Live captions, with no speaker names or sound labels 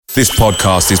This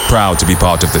podcast is proud to be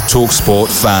part of the TalkSport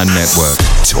Fan Network.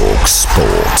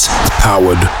 TalkSport.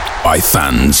 Powered by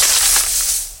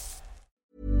fans.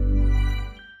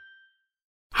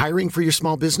 Hiring for your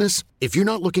small business? If you're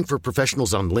not looking for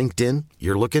professionals on LinkedIn,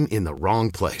 you're looking in the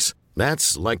wrong place.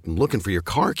 That's like looking for your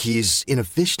car keys in a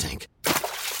fish tank.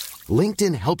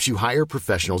 LinkedIn helps you hire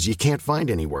professionals you can't find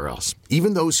anywhere else,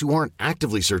 even those who aren't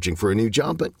actively searching for a new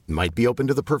job but might be open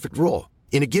to the perfect role.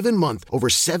 In a given month, over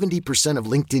 70% of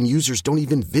LinkedIn users don't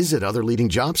even visit other leading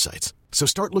job sites. So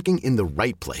start looking in the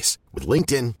right place. With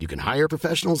LinkedIn, you can hire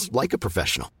professionals like a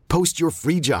professional. Post your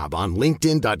free job on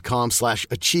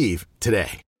linkedin.com/achieve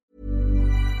today.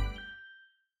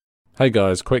 Hey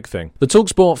guys, quick thing. The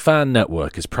TalkSport Fan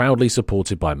Network is proudly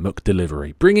supported by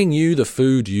McDelivery, bringing you the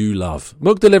food you love.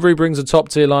 McDelivery brings a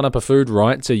top-tier lineup of food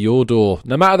right to your door.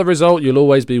 No matter the result, you'll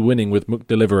always be winning with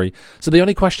McDelivery. So the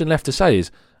only question left to say is,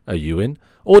 are you in?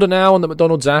 Order now on the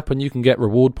McDonald's app and you can get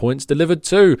reward points delivered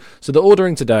too. So the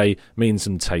ordering today means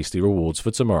some tasty rewards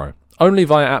for tomorrow. Only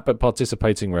via app at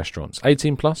participating restaurants.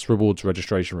 18 plus, rewards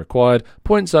registration required.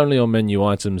 Points only on menu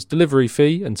items. Delivery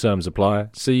fee and terms apply.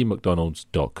 See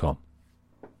mcdonalds.com.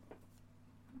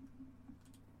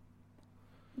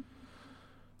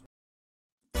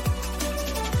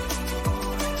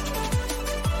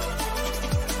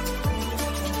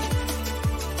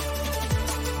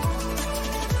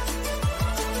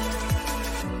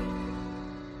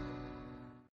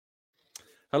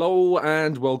 Hello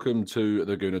and welcome to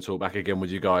the Gooner Talk, back again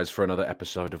with you guys for another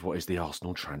episode of what is the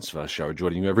Arsenal Transfer Show,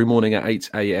 joining you every morning at 8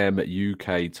 a.m.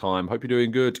 UK time. Hope you're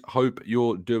doing good. Hope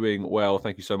you're doing well.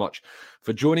 Thank you so much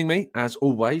for joining me, as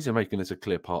always, and making this a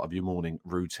clear part of your morning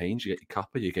routines. You get your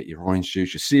cuppa, you get your orange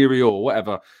juice, your cereal, or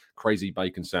whatever crazy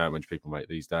bacon sandwich people make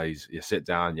these days. You sit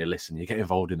down, you listen, you get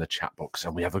involved in the chat box,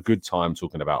 and we have a good time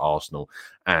talking about Arsenal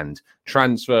and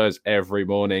transfers every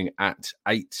morning at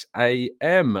 8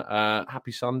 a.m.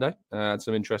 Happy Sunday. Had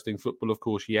some interesting football, of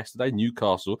course, yesterday.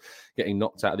 Newcastle getting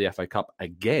knocked out of the FA Cup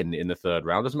again in the third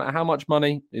round. Doesn't matter how much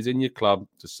money is in your club,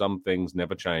 just some things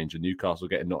never change. And Newcastle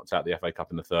getting knocked out of the FA Cup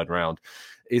in the third round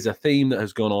is a theme that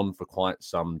has gone on for quite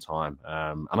some time.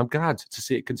 And I'm glad to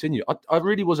see it continue. I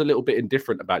really was a little bit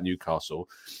indifferent about Newcastle.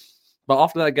 But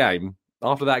after that game,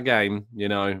 you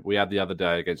know, we had the other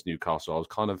day against Newcastle, I was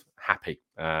kind of happy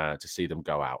to see them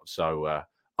go out. So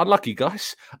unlucky,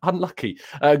 guys. Unlucky.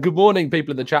 Good morning,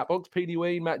 people in the chat box. Peony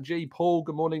Ween, Matt G, Paul.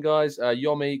 Good morning, guys.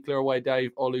 Yomi, Clear Away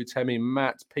Dave, Olu, Temi,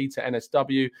 Matt, Peter,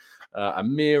 NSW,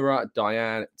 Amira,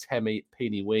 Diane, Temi,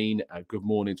 Peony Ween. Good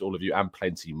morning to all of you, and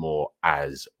plenty more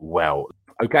as well.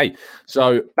 Okay,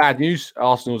 so bad news.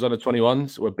 Arsenal's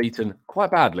under-21s were beaten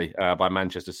quite badly by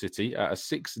Manchester City. A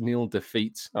 6-0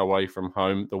 defeat away from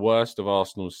home, the worst of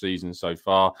Arsenal's season so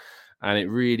far. And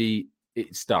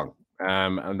it stung.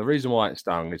 And the reason why it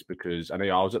stung is because I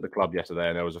was at the club yesterday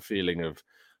and there was a feeling of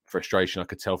frustration I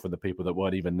could tell from the people that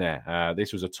weren't even there.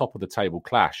 This was a top-of-the-table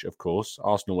clash, of course.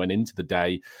 Arsenal went into the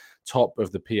day top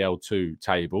of the PL2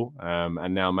 table,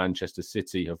 and now Manchester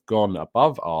City have gone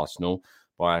above Arsenal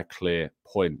by a clear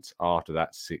point after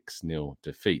that 6-0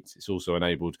 defeat. It's also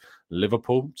enabled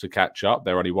Liverpool to catch up.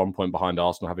 They're only 1 point behind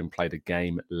Arsenal, having played a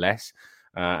game less.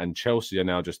 And Chelsea are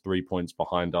now just 3 points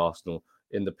behind Arsenal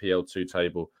in the PL2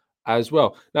 table as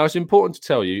well. Now, it's important to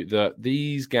tell you that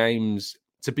these games,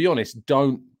 to be honest,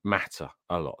 don't matter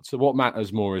a lot. So what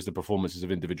matters more is the performances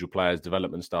of individual players,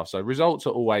 development stuff. So results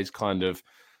are always kind of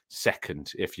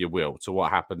second, if you will, to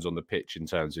what happens on the pitch in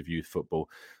terms of youth football.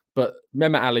 But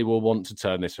Mehmet Ali will want to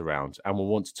turn this around, and will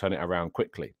want to turn it around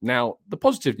quickly. Now, the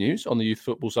positive news on the youth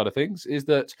football side of things is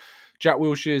that Jack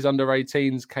Wilshere's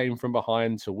under-18s came from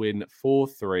behind to win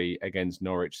 4-3 against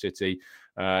Norwich City.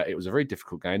 It was a very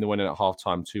difficult game. They went in at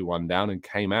half-time 2-1 down and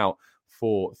came out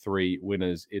 4-3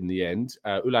 winners in the end.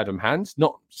 Uladam Hand,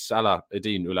 not Salah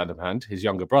Eddin Uladam Hand, his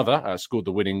younger brother, scored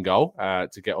the winning goal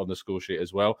to get on the score sheet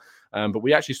as well. But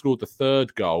we actually scored the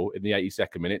third goal in the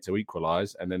 82nd minute to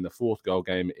equalise, and then the fourth goal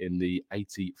came in the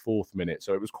 84th minute.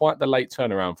 So it was quite the late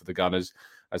turnaround for the Gunners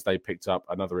as they picked up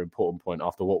another important point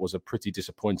after what was a pretty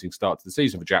disappointing start to the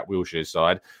season for Jack Wilshere's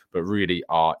side, but really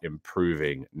are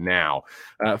improving now.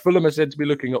 Fulham are said to be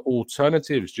looking at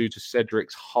alternatives due to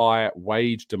Cedric's high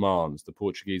wage demands. The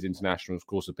Portuguese international, of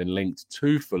course, have been linked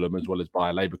to Fulham as well as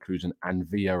Bayer Leverkusen and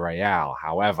Villarreal.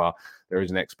 However, there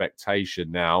is an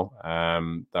expectation now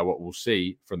that what we'll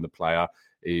see from the player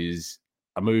is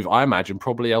a move, I imagine,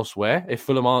 probably elsewhere. If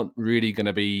Fulham aren't really going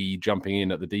to be jumping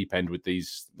in at the deep end with the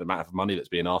amount of money that's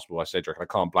being asked for by Cedric, I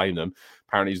can't blame them.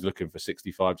 Apparently, he's looking for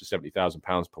 £65,000 to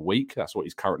 £70,000 per week. That's what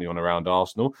he's currently on around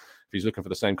Arsenal. If he's looking for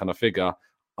the same kind of figure,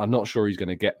 I'm not sure he's going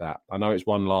to get that. I know it's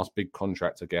one last big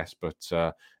contract, I guess, but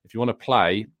if you want to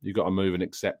play, you've got to move and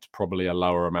accept probably a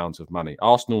lower amount of money.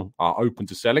 Arsenal are open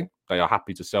to selling. They are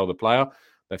happy to sell the player.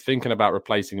 They're thinking about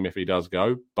replacing him if he does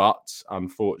go, but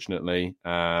unfortunately,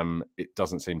 it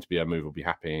doesn't seem to be a move we'll be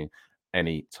happy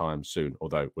anytime soon.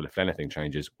 Although, well, if anything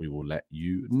changes, we will let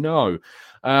you know.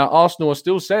 Arsenal are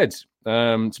still said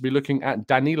to be looking at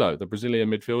Danilo, the Brazilian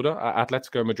midfielder.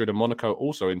 Atletico Madrid and Monaco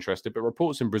also interested, but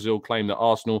reports in Brazil claim that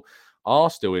Arsenal are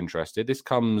still interested. This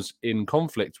comes in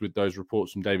conflict with those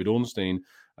reports from David Ornstein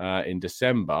in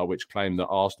December, which claimed that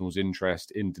Arsenal's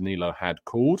interest in Danilo had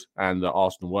cooled and that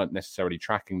Arsenal weren't necessarily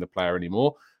tracking the player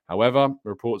anymore. However,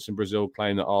 reports in Brazil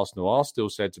claim that Arsenal are still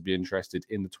said to be interested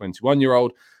in the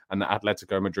 21-year-old and that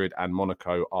Atletico Madrid and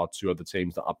Monaco are two other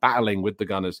teams that are battling with the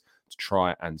Gunners to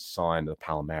try and sign the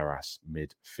Palmeiras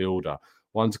midfielder.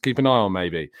 One to keep an eye on,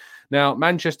 maybe. Now,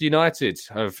 Manchester United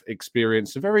have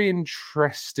experienced a very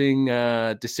interesting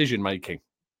decision-making,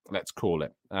 let's call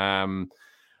it.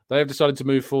 They have decided to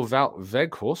move for Wout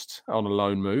Weghorst on a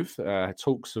loan move.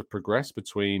 Talks have progressed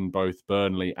between both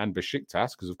Burnley and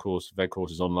Besiktas, because, of course,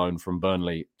 Weghorst is on loan from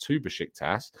Burnley to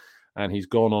Besiktas, and he's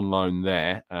gone on loan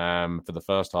there for the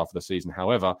first half of the season.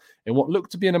 However, in what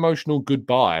looked to be an emotional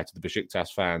goodbye to the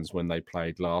Besiktas fans when they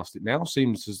played last, it now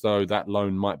seems as though that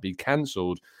loan might be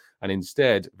cancelled, and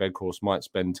instead, Weghorst might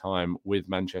spend time with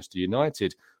Manchester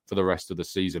United for the rest of the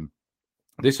season.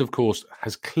 This, of course,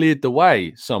 has cleared the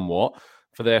way somewhat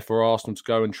for Arsenal to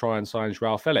go and try and sign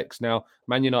Joao Felix. Now,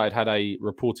 Man United had a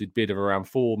reported bid of around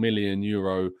 €4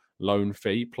 million loan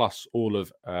fee, plus all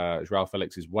of Joao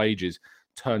Felix's wages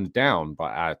turned down by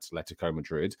Atletico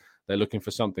Madrid. They're looking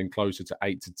for something closer to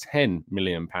 £8 to £10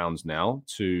 million now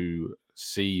to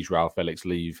see Joao Felix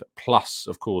leave, plus,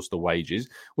 of course, the wages,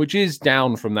 which is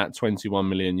down from that €21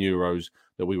 million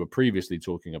that we were previously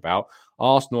talking about.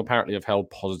 Arsenal apparently have held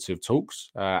positive talks,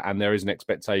 and there is an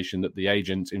expectation that the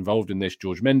agent involved in this,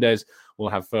 Jorge Mendes, will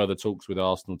have further talks with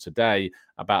Arsenal today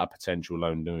about a potential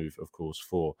loan move, of course,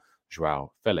 for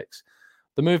Joao Felix.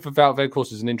 The move for Wout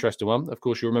Weghorst is an interesting one. Of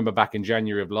course, you remember back in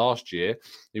January of last year,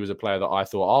 he was a player that I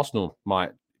thought Arsenal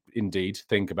might indeed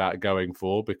think about going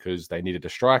for because they needed a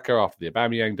striker after the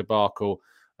Aubameyang debacle,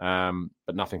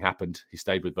 but nothing happened. He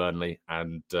stayed with Burnley,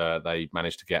 and they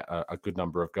managed to get a good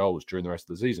number of goals during the rest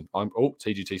of the season.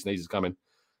 TGT sneeze is coming.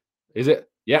 Is it?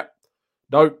 Yep.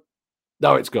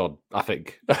 No, it's gone, I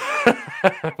think.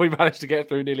 We managed to get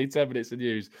through nearly 10 minutes of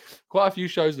news. Quite a few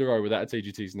shows in a row without a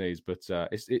TGT sneeze, but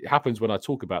it happens when I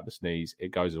talk about the sneeze,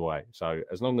 it goes away. So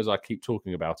as long as I keep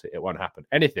talking about it, it won't happen.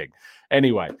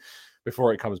 Anyway,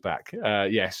 before it comes back.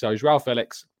 So Joao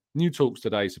Felix, new talks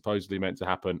today supposedly meant to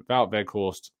happen. Wout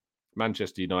Weghorst,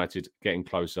 Manchester United getting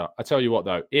closer. I tell you what,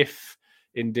 though, if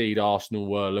indeed Arsenal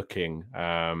were looking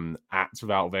at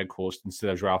Wout Weghorst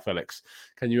instead of Joao Felix,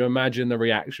 can you imagine the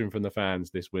reaction from the fans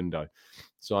this window?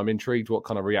 So I'm intrigued what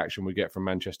kind of reaction we get from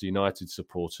Manchester United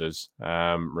supporters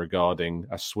regarding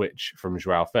a switch from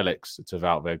Joao Felix to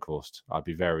Wout Weghorst. I'd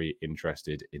be very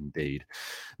interested indeed.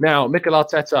 Now, Mykhaylo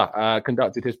Arteta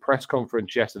conducted his press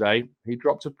conference yesterday. He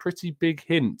dropped a pretty big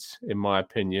hint, in my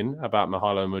opinion, about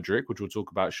Mykhaylo Mudryk, which we'll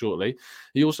talk about shortly.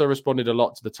 He also responded a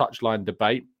lot to the touchline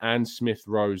debate and Smith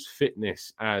Rowe's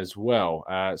fitness as well.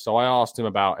 So I asked him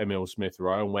about Emil Smith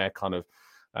Rowe and where kind of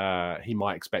he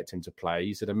might expect him to play.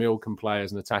 He said Emil can play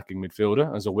as an attacking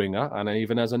midfielder, as a winger, and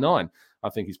even as a 9. I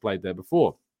think he's played there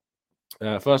before.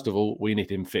 First of all, we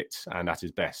need him fit and at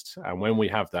his best. And when we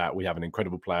have that, we have an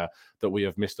incredible player that we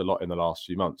have missed a lot in the last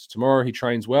few months. Tomorrow he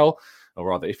trains well, or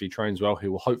rather, if he trains well, he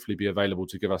will hopefully be available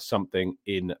to give us something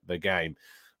in the game.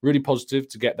 Really positive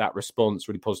to get that response.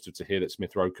 Really positive to hear that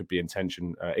Smith Rowe could be in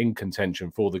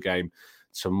contention for the game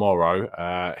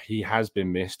tomorrow. He has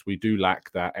been missed. We do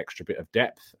lack that extra bit of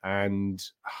depth, and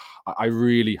I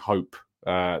really hope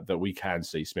that we can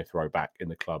see Smith Rowe back in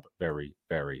the club very,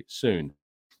 very soon.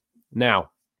 Now,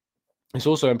 it's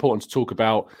also important to talk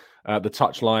about the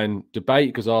touchline debate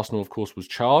because Arsenal, of course, was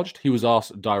charged. He was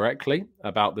asked directly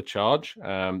about the charge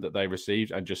that they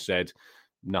received and just said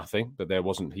nothing, that there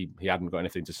wasn't, he hadn't got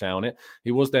anything to say on it. He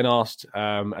was then asked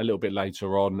a little bit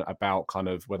later on about kind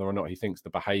of whether or not he thinks the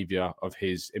behaviour of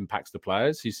his impacts the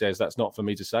players. He says, that's not for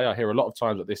me to say. I hear a lot of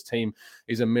times that this team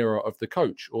is a mirror of the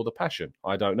coach or the passion.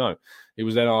 I don't know. He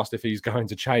was then asked if he's going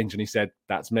to change, and he said,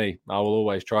 that's me. I will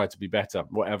always try to be better.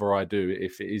 Whatever I do,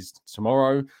 if it is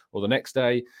tomorrow or the next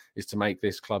day, is to make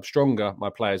this club stronger, my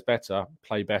players better,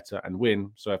 play better and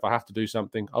win. So if I have to do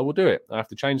something, I will do it. I have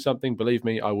to change something. Believe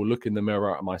me, I will look in the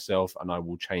mirror at myself and I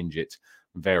will change it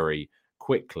very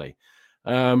quickly.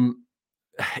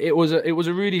 It was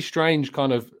a really strange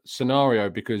kind of scenario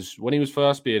because when he was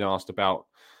first being asked about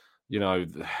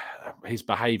his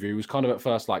behavior. He was kind of at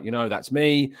first like, that's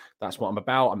me. That's what I'm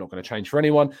about. I'm not going to change for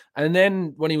anyone. And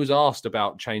then when he was asked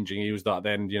about changing, he was like,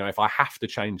 then, if I have to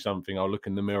change something, I'll look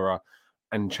in the mirror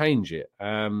and change it.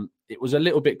 It was a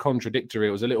little bit contradictory.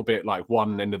 It was a little bit like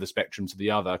one end of the spectrum to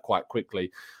the other quite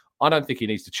quickly. I don't think he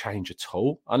needs to change at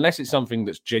all, unless it's something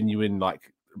that's genuine,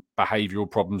 like behavioural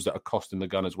problems that are costing the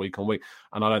Gunners week on week.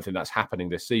 And I don't think that's happening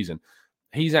this season.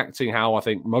 He's acting how I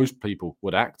think most people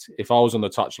would act. If I was on the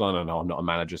touchline, I know I'm not a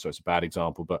manager, so it's a bad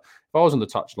example, but if I was on the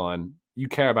touchline, you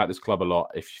care about this club a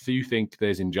lot. If you think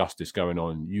there's injustice going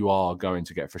on, you are going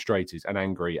to get frustrated and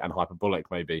angry and hyperbolic,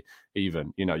 maybe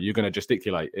even. You're going to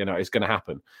gesticulate. It's going to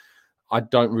happen. I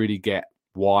don't really get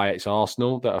why it's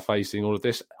Arsenal that are facing all of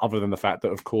this, other than the fact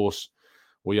that, of course,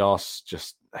 we are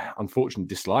just unfortunately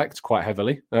disliked quite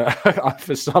heavily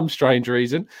for some strange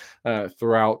reason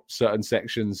throughout certain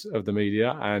sections of the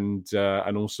media, and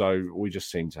also we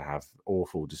just seem to have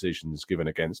awful decisions given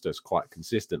against us quite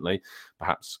consistently,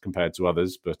 perhaps compared to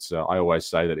others. But I always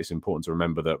say that it's important to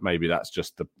remember that maybe that's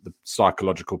just the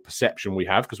psychological perception we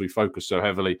have because we focus so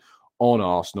heavily on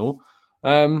Arsenal.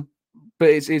 But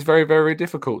it's very, very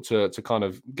difficult to kind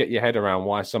of get your head around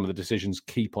why some of the decisions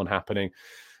keep on happening.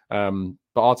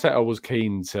 But Arteta was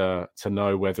keen to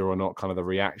know whether or not kind of the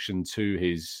reaction to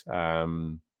his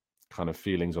kind of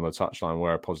feelings on the touchline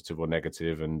were positive or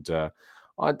negative. And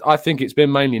I think it's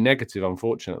been mainly negative,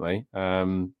 unfortunately.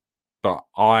 But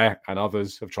I and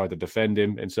others have tried to defend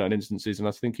him in certain instances. And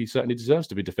I think he certainly deserves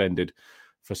to be defended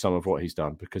for some of what he's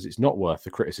done, because it's not worth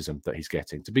the criticism that he's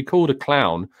getting. To be called a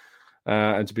clown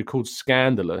and to be called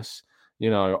scandalous,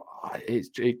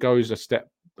 it goes a step,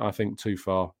 I think, too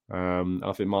far.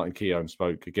 I think Mykhaylo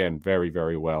spoke again very,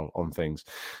 very well on things.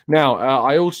 Now,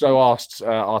 I also asked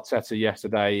Arteta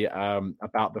yesterday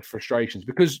about the frustrations,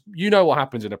 because what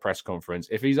happens in a press conference.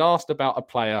 If he's asked about a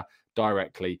player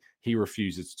directly, he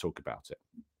refuses to talk about it.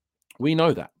 We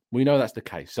know that. We know that's the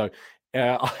case. So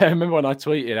I remember when I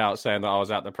tweeted out saying that I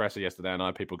was at the presser yesterday, and I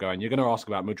had people going, "You're going to ask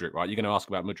about Mudryk, right? You're going to ask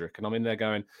about Mudryk." And I'm in there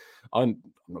going, I'm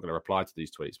not going to reply to these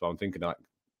tweets, but I'm thinking like,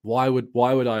 why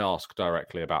would I ask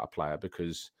directly about a player?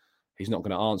 Because he's not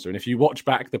going to answer. And if you watch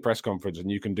back the press conference,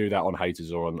 and you can do that on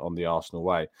Haters or on the Arsenal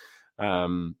Way,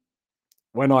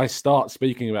 when I start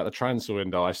speaking about the transfer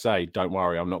window, I say, don't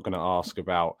worry, I'm not going to ask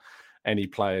about any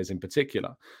players in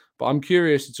particular. But I'm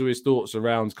curious to his thoughts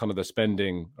around kind of the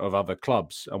spending of other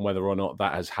clubs and whether or not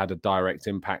that has had a direct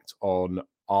impact on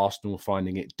Arsenal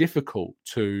finding it difficult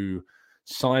to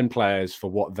sign players for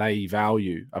what they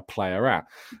value a player at.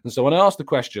 And so when I asked the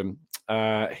question,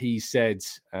 he said,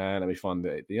 let me find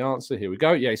the answer. Here we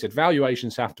go. Yeah, he said,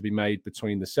 valuations have to be made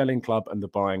between the selling club and the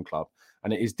buying club.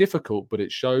 And it is difficult, but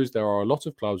it shows there are a lot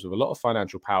of clubs with a lot of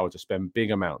financial power to spend big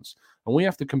amounts. And we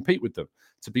have to compete with them.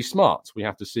 To be smart, we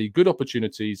have to see good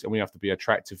opportunities, and we have to be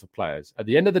attractive for players. At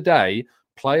the end of the day,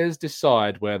 players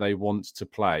decide where they want to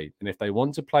play. And if they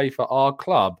want to play for our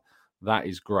club, that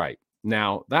is great.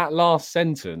 Now, that last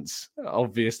sentence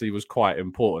obviously was quite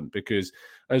important because,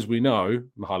 as we know,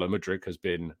 Mykhaylo Mudryk has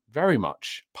been very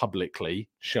much publicly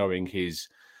showing his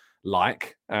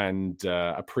like and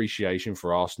appreciation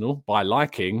for Arsenal by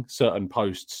liking certain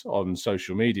posts on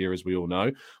social media, as we all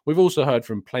know. We've also heard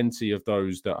from plenty of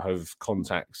those that have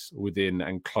contacts within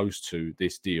and close to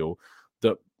this deal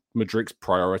that Mudryk's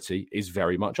priority is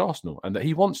very much Arsenal and that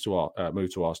he wants to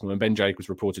move to Arsenal. And Ben Jacobs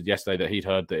reported yesterday that he'd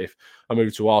heard that if a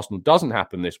move to Arsenal doesn't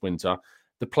happen this winter,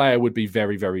 the player would be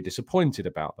very, very disappointed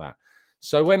about that.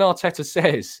 So when Arteta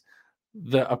says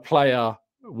that a player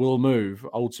will move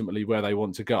ultimately where they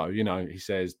want to go, he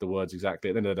says the words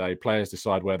exactly, at the end of the day, players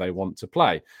decide where they want to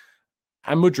play.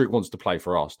 And Mudryk wants to play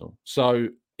for Arsenal. So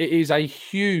it is a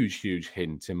huge, huge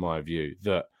hint, in my view,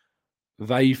 that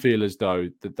they feel as though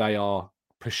that they are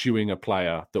pursuing a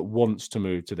player that wants to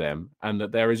move to them and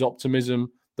that there is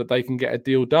optimism that they can get a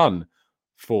deal done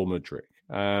for Mudryk.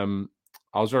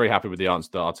 I was very happy with the answer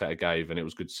that Arteta gave, and it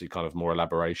was good to see kind of more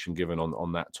elaboration given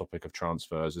on that topic of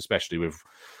transfers, especially with,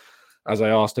 as I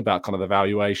asked about kind of the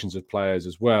valuations of players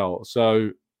as well.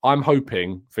 So I'm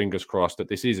hoping, fingers crossed, that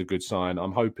this is a good sign.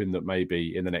 I'm hoping that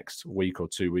maybe in the next week or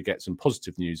two, we get some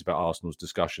positive news about Arsenal's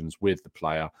discussions with the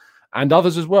player and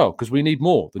others as well, because we need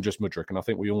more than just Mudryk. And I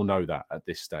think we all know that at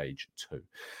this stage too.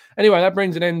 Anyway, that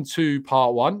brings an end to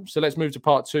part one. So let's move to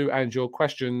part two and your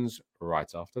questions right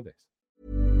after this.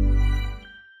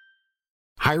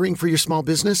 Hiring for your small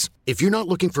business? If you're not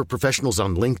looking for professionals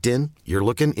on LinkedIn, you're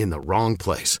looking in the wrong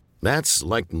place. That's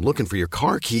like looking for your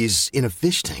car keys in a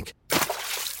fish tank.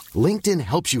 LinkedIn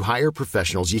helps you hire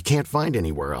professionals you can't find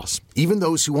anywhere else, even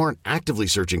those who aren't actively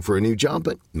searching for a new job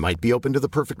but might be open to the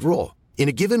perfect role. In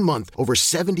a given month, over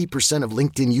 70% of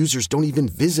LinkedIn users don't even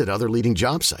visit other leading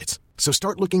job sites. So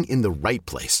start looking in the right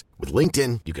place. With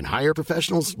LinkedIn, you can hire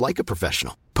professionals like a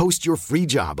professional. Post your free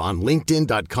job on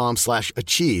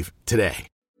linkedin.com/achieve today.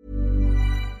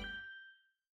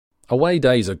 Away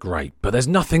days are great, but there's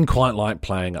nothing quite like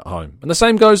playing at home. And the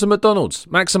same goes to McDonald's.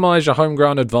 Maximise your home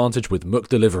ground advantage with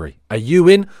McDelivery. Are you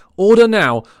in? Order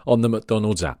now on the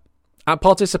McDonald's app. At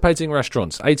participating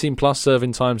restaurants, 18 plus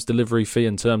serving times, delivery fee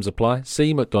and terms apply.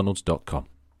 See mcdonalds.com.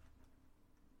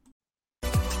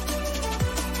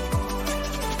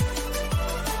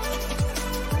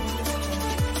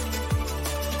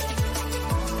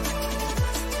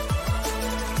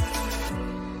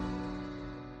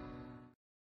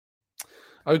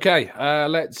 Okay,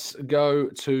 let's go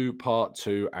to part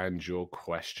 2 and your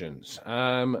questions.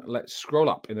 Let's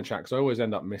scroll up in the chat because I always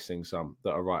end up missing some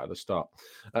that are right at the start.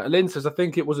 Lynn says, I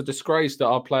think it was a disgrace that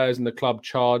our players in the club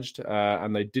charged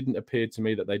and they didn't appear to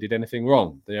me that they did anything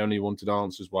wrong. They only wanted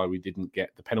answers why we didn't get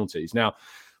the penalties. Now,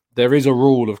 there is a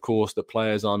rule, of course, that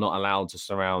players are not allowed to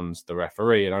surround the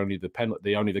referee and only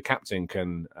the captain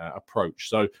can approach.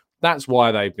 So that's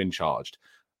why they've been charged.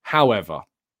 However,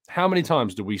 how many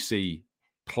times do we see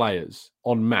players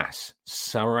en masse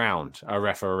surround a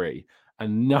referee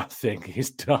and nothing is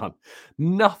done?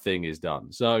 Nothing is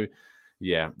done. So,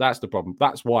 yeah, that's the problem.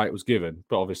 That's why it was given.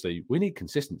 But obviously, we need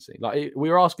consistency. Like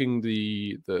we're asking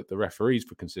the referees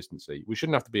for consistency. We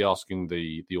shouldn't have to be asking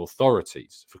the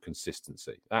authorities for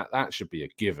consistency. That should be a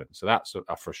given. So that's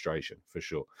a frustration for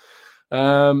sure.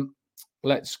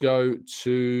 Let's go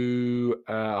to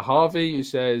Harvey, who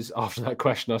says, after that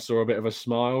question, I saw a bit of a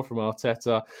smile from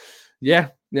Arteta. Yeah,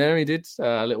 he did.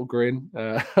 A little grin.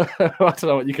 I don't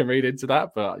know what you can read into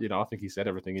that, but I think he said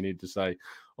everything he needed to say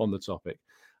on the topic.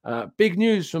 Big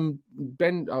news from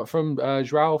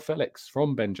Joao Felix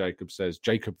from Ben Jacobs says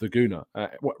Jacob the Gooner.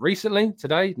 Recently,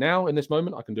 today, now, in this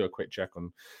moment, I can do a quick check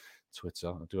on Twitter.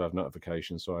 I do have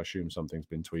notifications, so I assume something's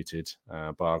been tweeted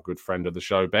by our good friend of the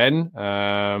show, Ben.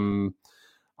 I'm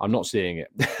not seeing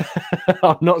it.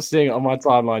 I'm not seeing it on my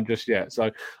timeline just yet. So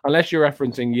unless you're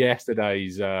referencing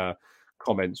yesterday's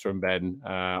comments from Ben,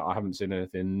 I haven't seen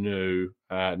anything new.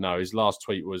 No, his last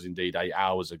tweet was indeed 8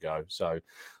 hours ago. So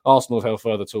Arsenal have held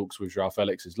further talks with Joao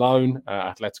Felix's loan.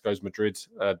 Atletico's Madrid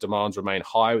demands remain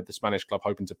high, with the Spanish club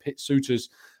hoping to pit suitors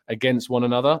against one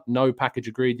another. No package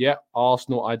agreed yet.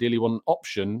 Arsenal ideally want an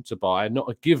option to buy, not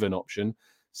a given option,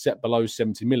 set below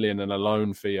 70 million and a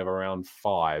loan fee of around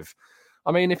 5.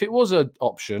 I mean, if it was an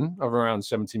option of around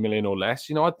 70 million or less,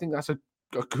 I think that's a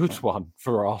good one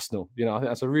for Arsenal. I think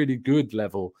that's a really good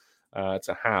level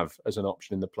to have as an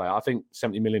option in the player. I think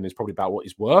 70 million is probably about what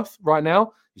he's worth right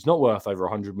now. He's not worth over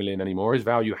 100 million anymore. His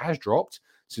value has dropped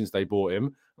since they bought him.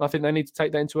 And I think they need to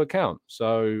take that into account.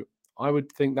 So I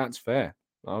would think that's fair.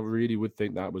 I really would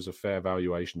think that was a fair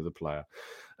valuation of the player.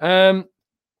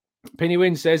 Penny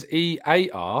Wynn says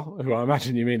EAR, who I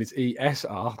imagine you mean it's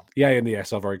ESR. The A and the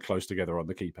S are very close together on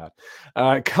the keypad.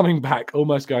 Coming back,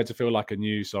 almost going to feel like a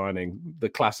new signing, the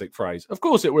classic phrase. Of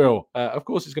course it will. Of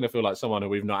course it's going to feel like someone who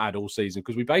we've not had all season,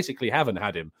 because we basically haven't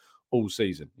had him all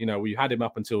season. We had him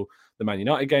up until the Man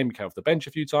United game. He came off the bench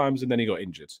a few times and then he got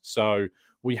injured. So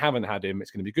we haven't had him.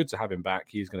 It's going to be good to have him back.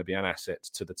 He's going to be an asset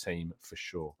to the team for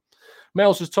sure.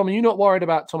 Mel says, Tom, are you not worried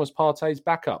about Thomas Partey's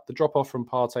backup? The drop-off from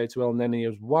Partey to El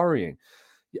Neni is worrying.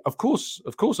 Of course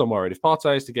I'm worried. If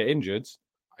Partey is to get injured,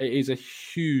 it is a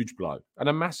huge blow and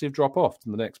a massive drop-off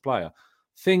to the next player.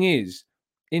 Thing is,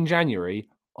 in January,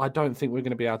 I don't think we're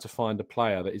going to be able to find a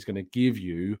player that is going to give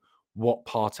you what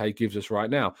Partey gives us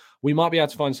right now. We might be able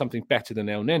to find something better than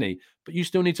El Neni, but you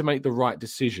still need to make the right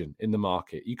decision in the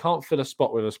market. You can't fill a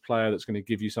spot with a player that's going to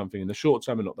give you something in the short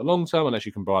term and not the long term, unless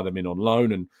you can buy them in on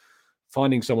loan, and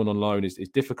finding someone on loan is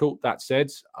difficult. That said,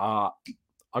 I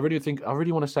really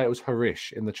want to say it was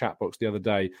Harish in the chat box the other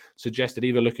day suggested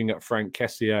either looking at Frank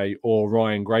Kessié or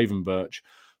Ryan Gravenberch,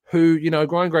 who,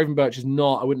 Ryan Gravenberch is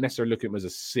not, I wouldn't necessarily look at him as a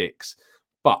 6,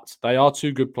 but they are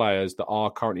two good players that are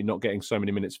currently not getting so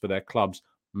many minutes for their clubs.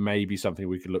 Maybe something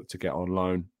we could look to get on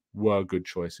loan. Were good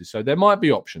choices. So there might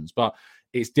be options, but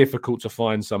it's difficult to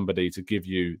find somebody to give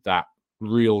you that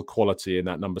real quality in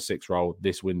that number 6 role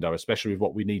this window, especially with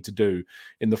what we need to do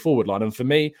in the forward line. And for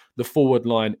me, the forward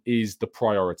line is the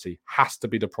priority, has to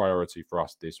be the priority for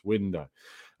us this window.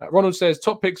 Ronald says,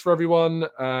 top picks for everyone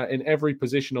in every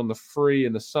position on the free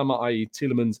in the summer, i.e.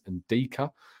 Tielemans and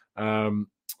Dika.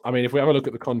 If we have a look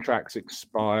at the contracts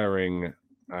expiring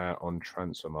on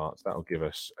Transfermarkt. That'll give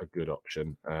us a good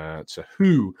option to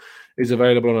who is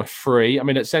available on a free. I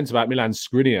mean, at centre-back, Milan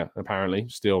Skriniar, apparently,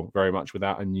 still very much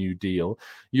without a new deal.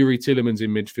 Yuri Tillemans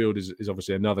in midfield is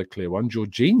obviously another clear one.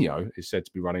 Jorginho is said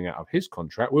to be running out of his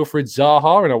contract. Wilfried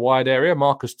Zaha in a wide area.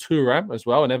 Marcus Thuram as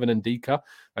well. And Evan Ndika,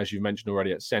 as you mentioned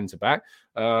already, at centre-back.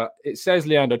 It says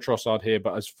Leandro Trossard here,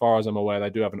 but as far as I'm aware, they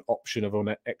do have an option of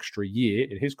an extra year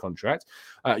in his contract.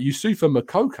 Youssoufa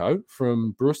Moukoko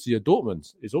from Borussia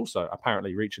Dortmund is also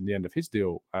apparently reaching the end of his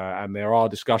deal, and there are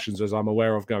discussions, as I'm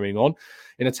aware of, going on.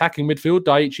 In attacking midfield,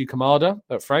 Daichi Kamada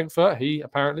at Frankfurt, he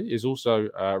apparently is also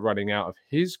running out of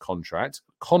his contract.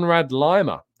 Konrad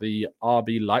Laimer, the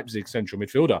RB Leipzig central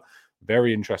midfielder,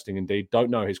 very interesting indeed. Don't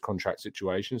know his contract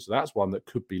situation, so that's one that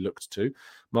could be looked to.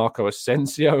 Marco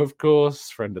Asensio, of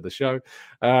course, friend of the show.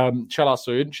 Chala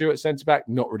Soyuncu at centre-back,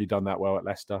 not really done that well at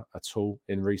Leicester at all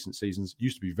in recent seasons.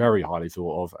 Used to be very highly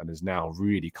thought of and has now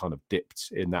really kind of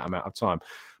dipped in that amount of time.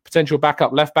 Potential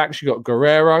backup left-backs, you've got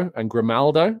Guerrero and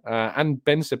Grimaldo and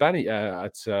Ben Sebaini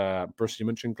at Borussia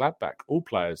Mönchengladbach. All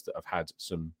players that have had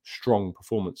some strong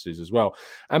performances as well.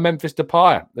 And Memphis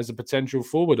Depay, there's a potential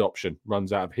forward option,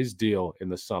 runs out of his deal in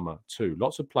the summer too.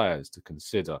 Lots of players to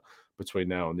consider between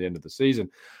now and the end of the season.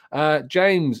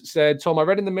 James said, Tom, I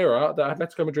read in the Mirror that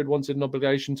Atletico Madrid wanted an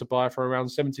obligation to buy for around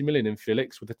 70 million in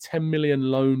Felix with a 10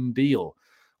 million loan deal.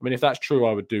 I mean, if that's true,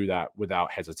 I would do that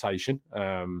without hesitation.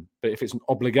 But if it's an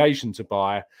obligation to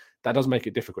buy, that does make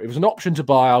it difficult. If it's an option to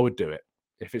buy, I would do it.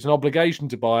 If it's an obligation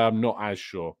to buy, I'm not as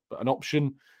sure. But an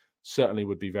option certainly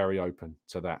would be very open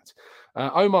to that.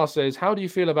 Omar says, how do you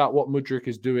feel about what Mudryk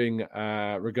is doing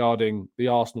regarding the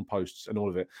Arsenal posts and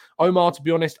all of it? Omar, to be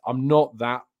honest, I'm not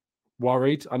that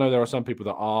worried. I know there are some people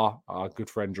that are. Our good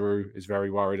friend Drew is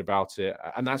very worried about it.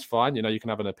 And that's fine. You know, you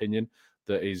can have an opinion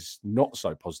that is not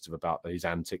so positive about his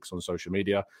antics on social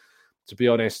media. To be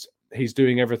honest, he's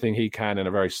doing everything he can in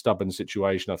a very stubborn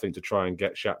situation, I think, to try and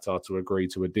get Shakhtar to agree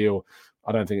to a deal.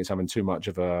 I don't think it's having too much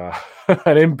of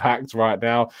an impact right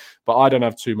now, but I don't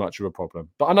have too much of a problem.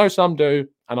 But I know some do,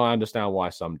 and I understand why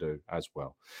some do as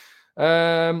well.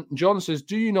 John says,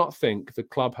 do you not think the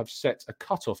club have set a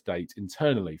cut-off date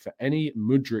internally for any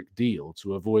Mudryk deal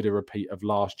to avoid a repeat of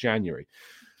last January?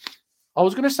 I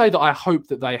was going to say that I hope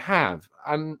that they have,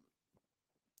 and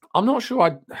I'm not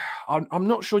sure. I'm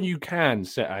not sure you can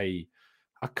set a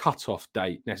cut-off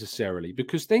date necessarily,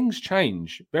 because things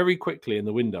change very quickly in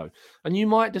the window, and you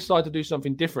might decide to do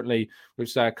something differently with,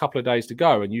 say, a couple of days to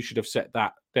go, and you should have set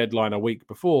that deadline a week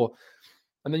before,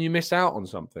 and then you miss out on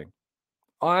something.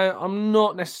 I'm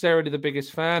not necessarily the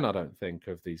biggest fan, I don't think,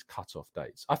 of these cut-off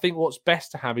dates. I think what's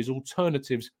best to have is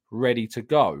alternatives ready to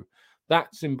go.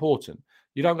 That's important.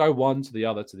 You don't go one to the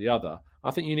other to the other.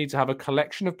 I think you need to have a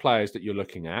collection of players that you're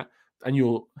looking at and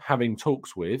you're having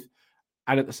talks with.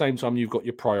 And at the same time, you've got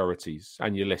your priorities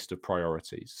and your list of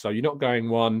priorities. So you're not going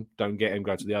one, don't get him,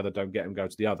 go to the other, don't get him, go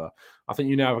to the other. I think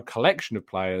you now have a collection of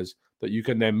players that you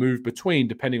can then move between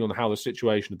depending on how the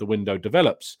situation of the window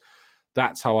develops.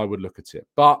 That's how I would look at it.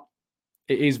 But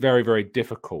it is very, very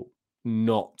difficult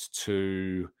not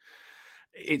to...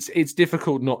 It's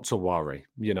difficult not to worry,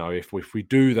 you know, if we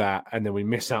do that and then we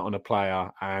miss out on a player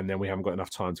and then we haven't got enough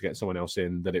time to get someone else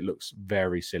in, that it looks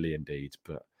very silly indeed.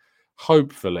 But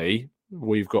hopefully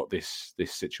we've got this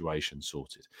situation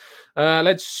sorted.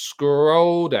 Let's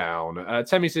scroll down.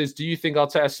 Temi says, do you think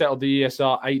Arteta settled the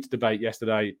ESR 8 debate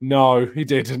yesterday? No, he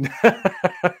didn't.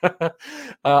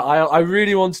 I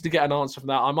really wanted to get an answer from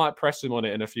that. I might press him on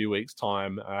it in a few weeks'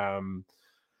 time.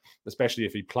 Especially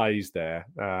if he plays there.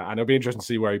 And it'll be interesting to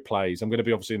see where he plays. I'm going to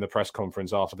be obviously in the press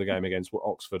conference after the game against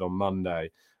Oxford on Monday.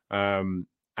 And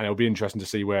it'll be interesting to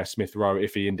see where Smith Rowe,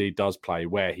 if he indeed does play,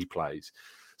 where he plays.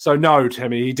 So no,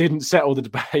 Timmy, he didn't settle the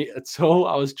debate at all.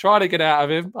 I was trying to get out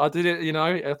of him. I did it, you know,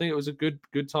 I think it was a good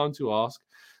time to ask.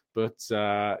 But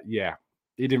yeah,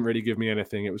 he didn't really give me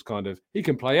anything. It was kind of, he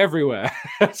can play everywhere.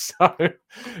 So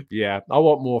yeah, I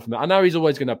want more from that. I know he's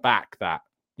always going to back that.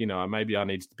 You know, maybe I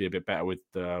need to be a bit better with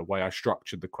the way I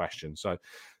structured the question. So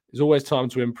there's always time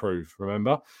to improve,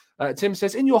 remember? Tim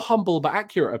says, in your humble but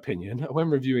accurate opinion,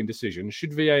 when reviewing decisions,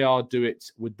 should VAR do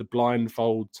it with the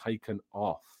blindfold taken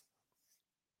off?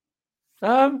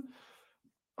 I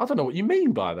don't know what you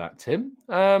mean by that, Tim.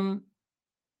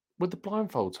 With the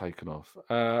blindfold taken off.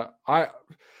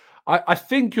 I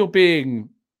think you're being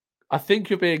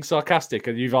sarcastic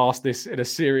and you've asked this in a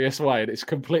serious way and it's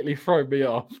completely thrown me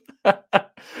off.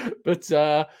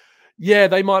 But yeah,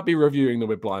 they might be reviewing them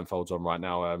with blindfolds on right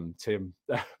now, Tim.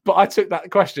 But I took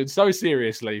that question so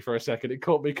seriously for a second, it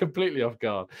caught me completely off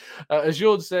guard. As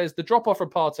George says, the drop-off from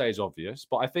Partey is obvious,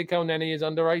 but I think El Neni is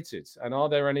underrated. And are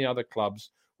there any other clubs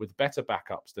with better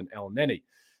backups than El Neni?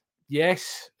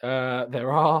 Yes,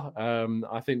 there are.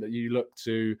 I think that you look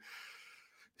to,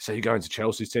 so you go into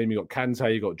Chelsea's team, you've got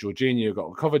Kante, you've got Jorginho, you've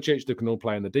got Kovacic, they can all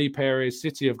play in the deep areas.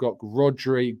 City have got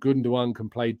Rodri, Gundogan can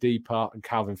play deeper, and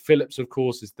Calvin Phillips, of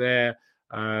course, is there.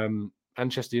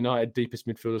 Manchester United, deepest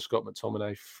midfielder, Scott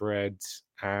McTominay, Fred,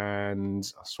 and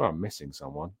I swear I'm missing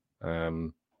someone.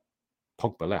 Pogba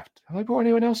left. Have they brought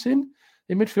anyone else in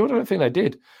midfield? I don't think they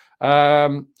did.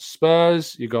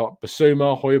 Spurs, you got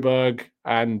Basuma, Højbjerg,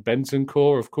 and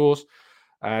Bentancur, of course.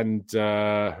 And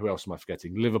who else am I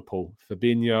forgetting? Liverpool,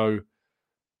 Fabinho.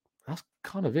 That's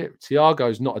kind of it.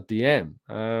 Thiago's not a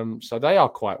DM. So they are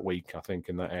quite weak, I think,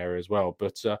 in that area as well.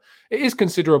 But it is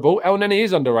considerable. El Neni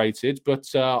is underrated, but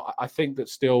I think that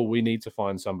still we need to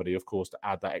find somebody, of course, to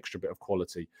add that extra bit of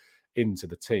quality into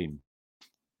the team.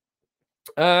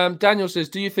 Daniel says,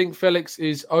 do you think Felix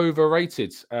is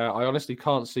overrated? I honestly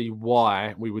can't see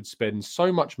why we would spend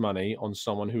so much money on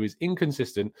someone who is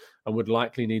inconsistent and would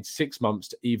likely need 6 months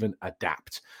to even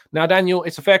adapt. Now, Daniel,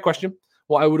 it's a fair question.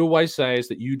 What I would always say is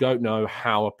that you don't know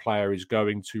how a player is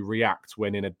going to react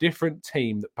when in a different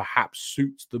team that perhaps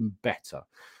suits them better.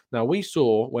 Now, we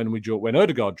saw when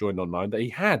Odegaard joined on loan that he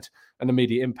had an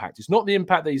immediate impact. It's not the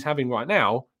impact that he's having right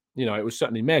now. You know, it was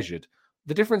certainly measured.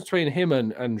 The difference between him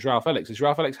and Joao Felix is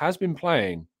Joao Felix has been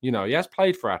playing. You know, he has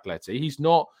played for Atleti. He's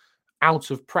not out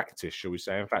of practice, shall we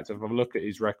say. In fact, if I look at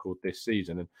his record this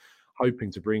season, and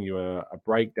hoping to bring you a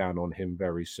breakdown on him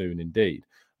very soon indeed.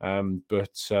 Look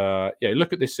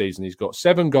at this season. He's got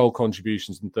 7 goal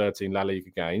contributions in 13 La Liga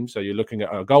games. So you're looking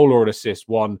at a goal or an assist,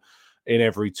 1 in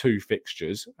every 2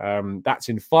 fixtures. That's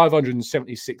in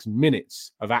 576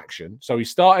 minutes of action. So he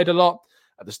started a lot.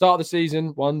 At the start of the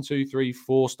season, 1, 2, 3,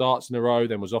 4 starts in a row,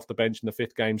 then was off the bench in the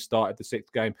 5th game, started the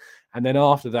 6th game. And then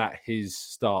after that, his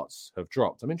starts have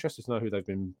dropped. I'm interested to know who they've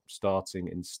been starting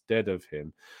instead of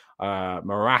him.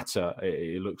 Morata,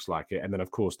 it looks like it. And then,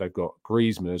 of course, they've got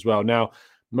Griezmann as well. Now,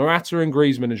 Morata and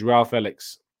Griezmann and Joao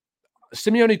Felix,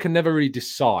 Simeone can never really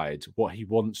decide what he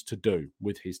wants to do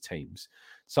with his teams.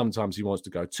 Sometimes he wants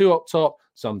to go 2 up top.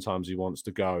 Sometimes he wants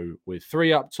to go with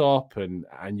 3 up top and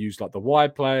use like the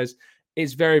wide players.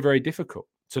 It's very, very difficult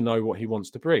to know what he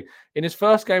wants to bring. In his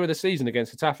first game of the season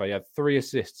against Getafe, he had 3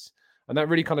 assists. And that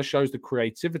really kind of shows the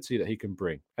creativity that he can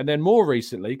bring. And then more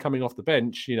recently, coming off the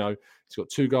bench, you know, he's got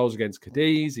 2 goals against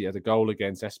Cadiz. He had a goal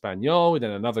against Espanyol,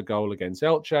 then another goal against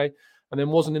Elche, and then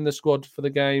wasn't in the squad for the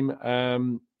game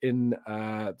in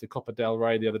the Copa del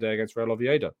Rey the other day against Real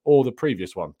Oviedo, or the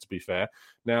previous one, to be fair.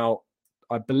 Now,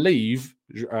 I believe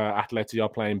Atleti are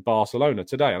playing Barcelona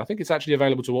today, and I think it's actually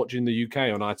available to watch in the UK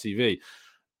on ITV.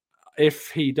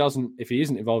 If he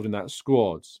isn't involved in that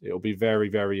squad, it'll be very,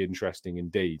 very interesting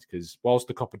indeed. Because whilst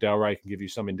the Copa del Rey can give you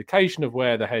some indication of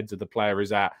where the heads of the player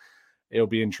is at, it'll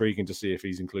be intriguing to see if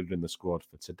he's included in the squad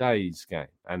for today's game,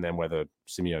 and then whether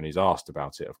Simeone's asked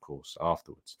about it, of course,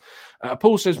 afterwards.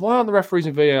 Paul says, why aren't the referees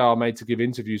in VAR made to give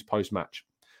interviews post-match?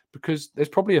 Because there's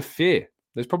probably a fear.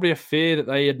 There's probably a fear that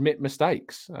they admit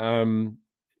mistakes.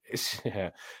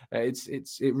 It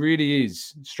really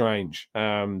is strange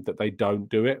that they don't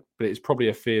do it, but it's probably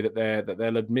a fear that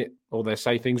they'll admit or they'll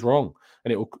say things wrong,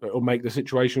 and it'll make the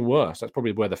situation worse. That's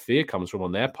probably where the fear comes from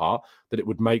on their part, that it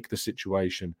would make the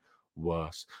situation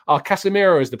worse.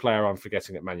 Casemiro is the player I'm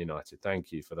forgetting at Man United.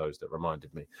 Thank you for those that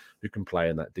reminded me, who can play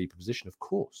in that deeper position, of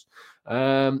course.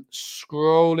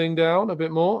 Scrolling down a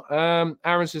bit more.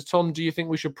 Aaron says, Tom, do you think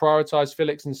we should prioritise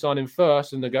Felix and sign him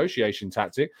first, a negotiation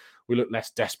tactic? We look less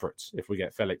desperate if we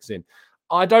get Felix in.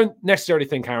 I don't necessarily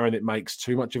think, Aaron, it makes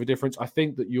too much of a difference. I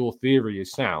think that your theory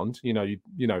is sound. You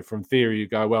know, from theory, you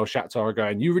go, well, Shakhtar are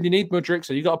going, you really need Mudryk,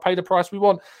 so you got to pay the price we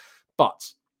want. But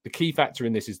the key factor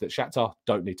in this is that Shakhtar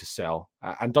don't need to sell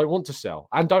and don't want to sell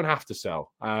and don't have to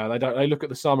sell. They look at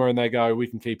the summer and they go, we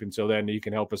can keep him till then. He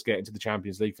can help us get into the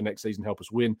Champions League for next season, help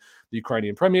us win the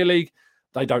Ukrainian Premier League.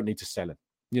 They don't need to sell him.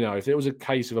 You know, if it was a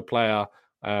case of a player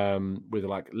with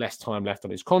like less time left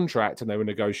on his contract and they were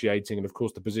negotiating, and of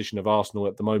course the position of Arsenal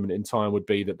at the moment in time would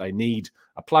be that they need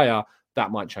a player,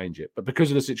 that might change it. But because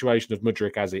of the situation of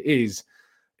Mudryk as it is,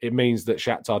 it means that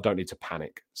Shakhtar don't need to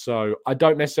panic. So I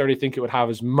don't necessarily think it would have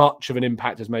as much of an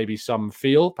impact as maybe some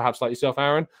feel, perhaps like yourself,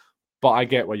 Aaron, but I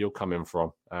get where you're coming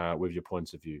from with your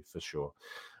point of view for sure.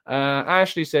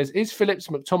 Ashley says, is Phillips,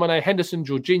 McTominay, Henderson,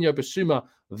 Jorginho, Basuma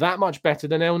that much better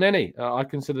than El Neni? I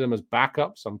consider them as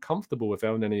backups. I'm comfortable with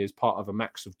El Neni as part of a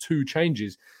max of 2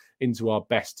 changes into our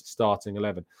best starting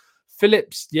 11.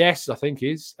 Phillips, yes, I think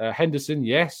is. Henderson,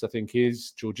 yes, I think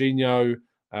is. Jorginho,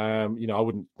 I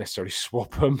wouldn't necessarily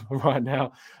swap them right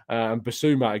now. And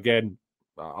Basuma, again,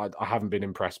 I haven't been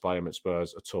impressed by him at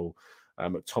Spurs at all.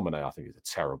 McTominay, I think, is a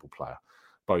terrible player.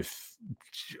 both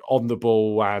on the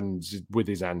ball and with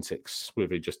his antics, where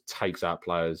he just takes out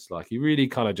players. Like, he really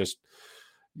kind of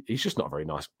he's just not a very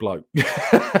nice bloke,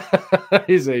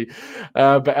 is he?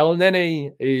 But El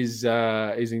Neni is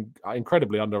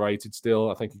incredibly underrated still.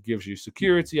 I think he gives you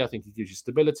security. I think he gives you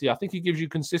stability. I think he gives you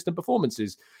consistent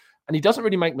performances. And he doesn't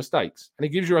really make mistakes. And he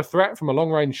gives you a threat from a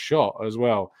long-range shot as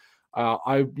well.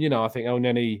 I think El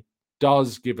Neni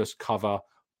does give us cover,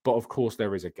 but of course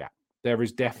there is a gap. There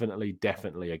is definitely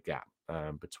a gap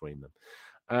between them.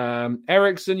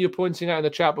 Ericsson, you're pointing out in the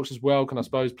chat box as well, can I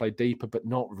suppose play deeper, but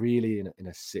not really in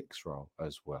a 6 role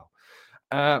as well.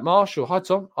 Marshall, hi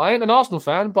Tom. I ain't an Arsenal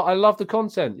fan, but I love the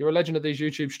content. You're a legend of these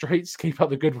YouTube streets. Keep up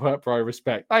the good work, bro.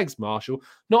 Respect. Thanks, Marshall.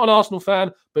 Not an Arsenal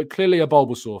fan, but clearly a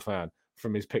Bulbasaur fan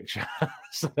from his picture.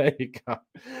 So there you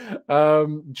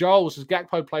go. Joel says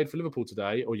Gakpo played for Liverpool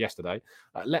today or yesterday.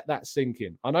 Let that sink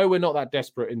in. I know we're not that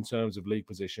desperate in terms of league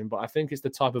position, but I think it's the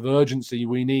type of urgency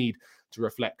we need to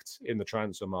reflect in the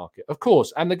transfer market. Of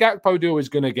course, and the Gakpo deal is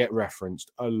going to get referenced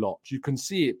a lot. You can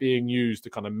see it being used to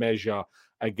kind of measure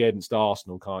against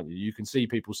Arsenal, can't you? You can see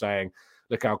people saying,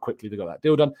 look how quickly they got that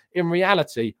deal done. In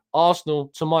reality, Arsenal,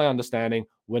 to my understanding,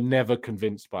 were never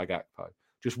convinced by Gakpo.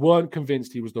 Just weren't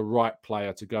convinced he was the right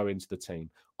player to go into the team.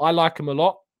 I like him a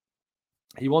lot.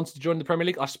 He wanted to join the Premier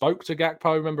League. I spoke to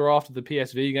Gakpo, remember, after the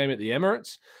PSV game at the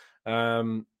Emirates.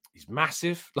 He's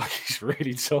massive, like he's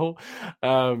really tall.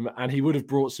 And he would have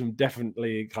brought some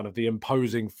definitely kind of the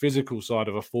imposing physical side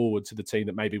of a forward to the team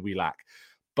that maybe we lack.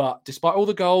 But despite all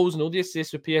the goals and all the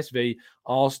assists for PSV,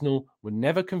 Arsenal were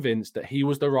never convinced that he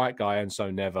was the right guy and so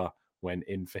never went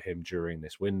in for him during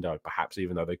this window. Perhaps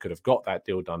even though they could have got that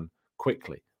deal done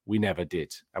quickly. We never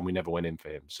did, and we never went in for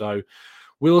him. So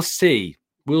we'll see.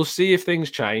 We'll see if things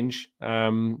change.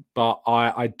 But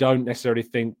I don't necessarily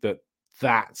think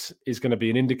that is going to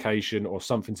be an indication or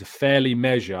something to fairly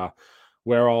measure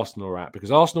where Arsenal are at,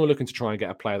 because Arsenal are looking to try and get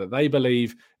a player that they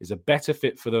believe is a better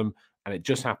fit for them, and it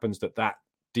just happens that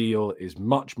deal is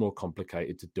much more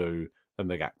complicated to do than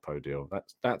the Gakpo deal.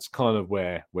 That's kind of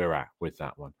where we're at with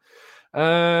that one.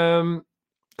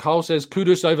 Carl says,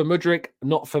 Kudus over Mudryk.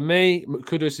 Not for me.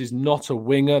 Kudus is not a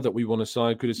winger that we want to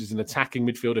sign. Kudus is an attacking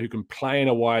midfielder who can play in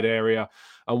a wide area.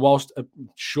 And whilst,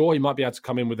 sure, he might be able to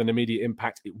come in with an immediate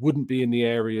impact, it wouldn't be in the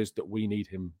areas that we need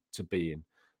him to be in.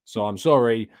 So I'm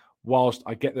sorry. Whilst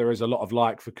I get there is a lot of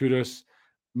like for Kudus,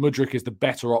 Mudryk is the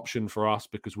better option for us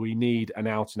because we need an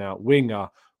out-and-out winger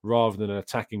rather than an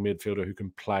attacking midfielder who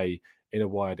can play in a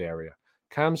wide area.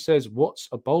 Cam says, what's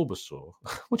a Bulbasaur?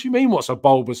 What do you mean, what's a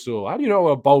Bulbasaur? How do you know what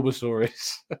a Bulbasaur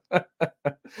is?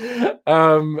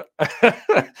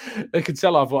 They can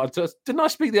tell didn't I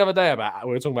speak the other day about,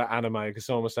 we were talking about anime because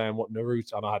someone was saying what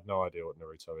Naruto, and I had no idea what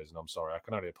Naruto is, and I'm sorry, I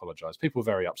can only apologize. People were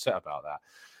very upset about that.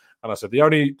 And I said, the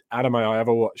only anime I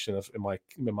ever watched in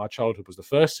my childhood was the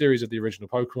first series of the original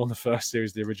Pokemon, the first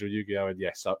series of the original Yu-Gi-Oh! And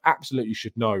yes, I absolutely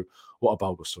should know what a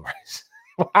Bulbasaur is.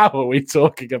 How are we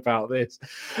talking about this?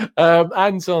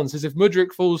 Anton says, if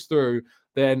Mudryk falls through,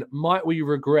 then might we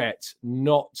regret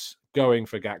not going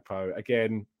for Gakpo?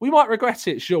 Again, we might regret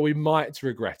it. Sure, we might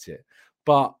regret it.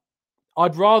 But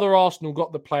I'd rather Arsenal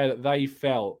got the player that they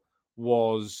felt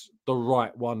was the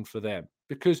right one for them,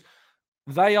 because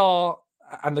they are,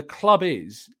 and the club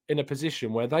is, in a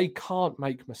position where they can't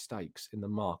make mistakes in the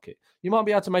market. You might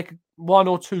be able to make one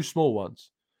or two small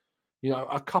ones,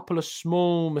 a couple of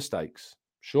small mistakes.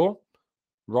 Sure,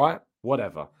 right,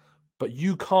 whatever. But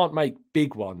you can't make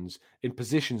big ones in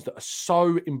positions that are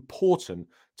so important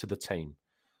to the team.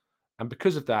 And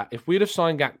because of that, if we'd have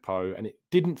signed Gakpo and it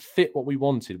didn't fit what we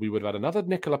wanted, we would have had another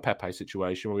Nicola Pepe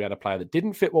situation where we had a player that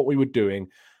didn't fit what we were doing,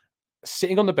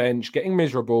 sitting on the bench, getting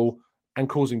miserable and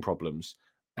causing problems.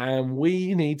 And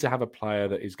we need to have a player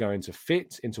that is going to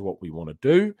fit into what we want to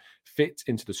do, fit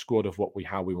into the squad of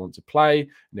how we want to play.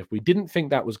 And if we didn't think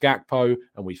that was Gakpo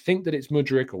and we think that it's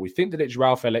Mudryk or we think that it's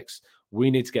Joao Felix, we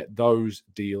need to get those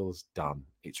deals done.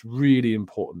 It's really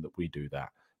important that we do that,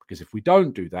 because if we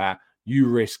don't do that, you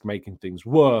risk making things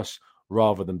worse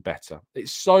rather than better.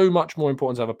 It's so much more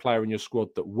important to have a player in your squad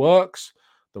that works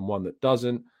than one that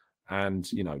doesn't. And,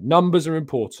 numbers are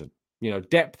important.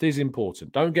 Depth is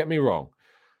important. Don't get me wrong.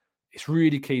 It's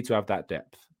really key to have that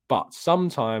depth. But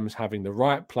sometimes having the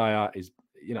right player is,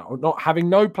 not having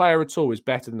no player at all is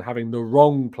better than having the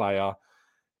wrong player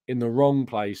in the wrong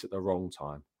place at the wrong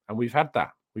time. And we've had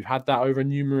that. We've had that over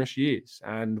numerous years.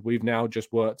 And we've now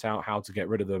just worked out how to get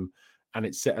rid of them. And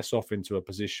it's set us off into a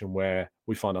position where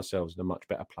we find ourselves in a much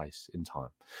better place in time.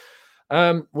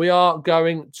 We are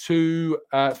going to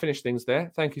finish things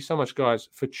there. Thank you so much, guys,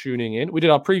 for tuning in. We did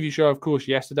our preview show, of course,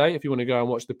 yesterday. If you want to go and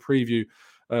watch the preview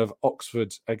of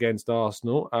Oxford against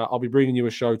Arsenal. I'll be bringing you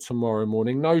a show tomorrow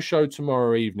morning. No show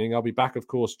tomorrow evening. I'll be back, of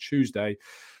course, Tuesday.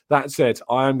 That said,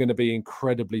 I am going to be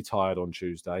incredibly tired on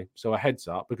Tuesday. So a heads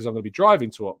up, because I'm going to be driving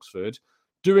to Oxford,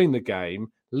 doing the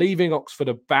game, leaving Oxford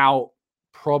about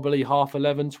probably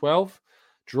 11:30, 12,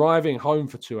 driving home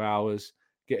for 2 hours,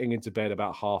 getting into bed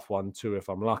about 1:30, 2 if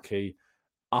I'm lucky,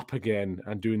 up again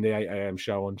and doing the 8 a.m.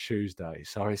 show on Tuesday.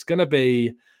 So I'm going to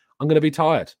be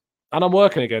tired. And I'm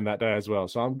working again that day as well.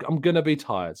 So I'm going to be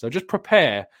tired. So just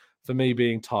prepare for me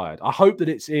being tired. I hope that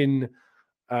it's in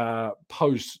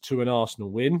post to an Arsenal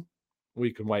win.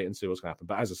 We can wait and see what's going to happen.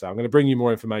 But as I say, I'm going to bring you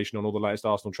more information on all the latest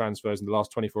Arsenal transfers in the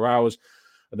last 24 hours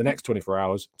and the next 24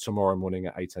 hours tomorrow morning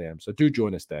at 8 a.m. So do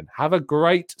join us then. Have a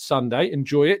great Sunday.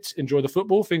 Enjoy it. Enjoy the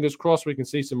football. Fingers crossed we can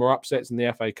see some more upsets in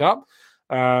the FA Cup.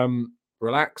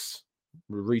 Relax,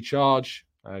 recharge,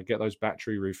 get those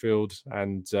battery refilled.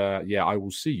 And I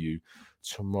will see you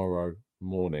tomorrow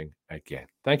morning again.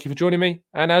 Thank you for joining me.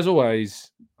 And as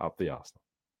always, up the Arsenal.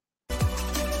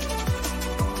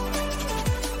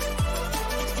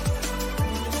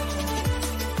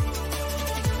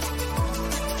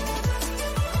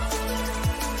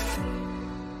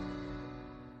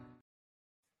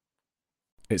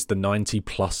 It's the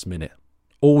 90-plus minute.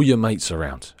 All your mates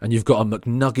around, and you've got a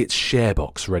McNuggets share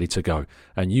box ready to go,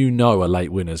 and you know a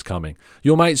late winner's coming.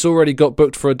 Your mate's already got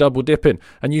booked for a double dipping,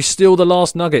 and you steal the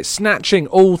last nugget, snatching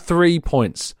all 3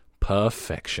 points.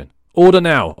 Perfection. Order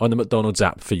now on the McDonald's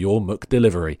app for your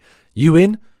McDelivery. You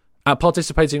in? At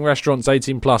participating restaurants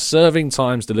 18+, serving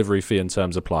times, delivery fee and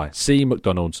terms apply. See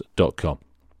mcdonalds.com.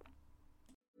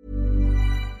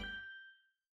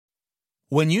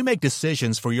 When you make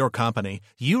decisions for your company,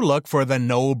 you look for the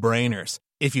no-brainers.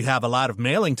 If you have a lot of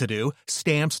mailing to do,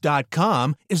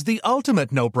 Stamps.com is the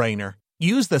ultimate no-brainer.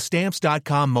 Use the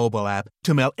Stamps.com mobile app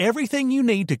to mail everything you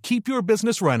need to keep your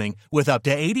business running with up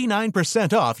to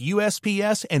 89% off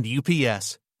USPS and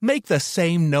UPS. Make the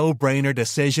same no-brainer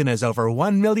decision as over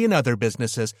 1 million other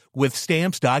businesses with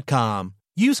Stamps.com.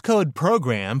 Use code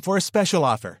PROGRAM for a special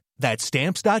offer. That's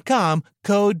Stamps.com,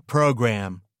 code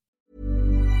PROGRAM.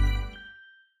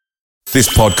 This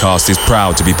podcast is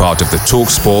proud to be part of the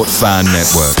TalkSport Fan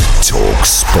Network.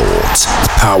 TalkSport.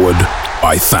 Powered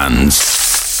by fans.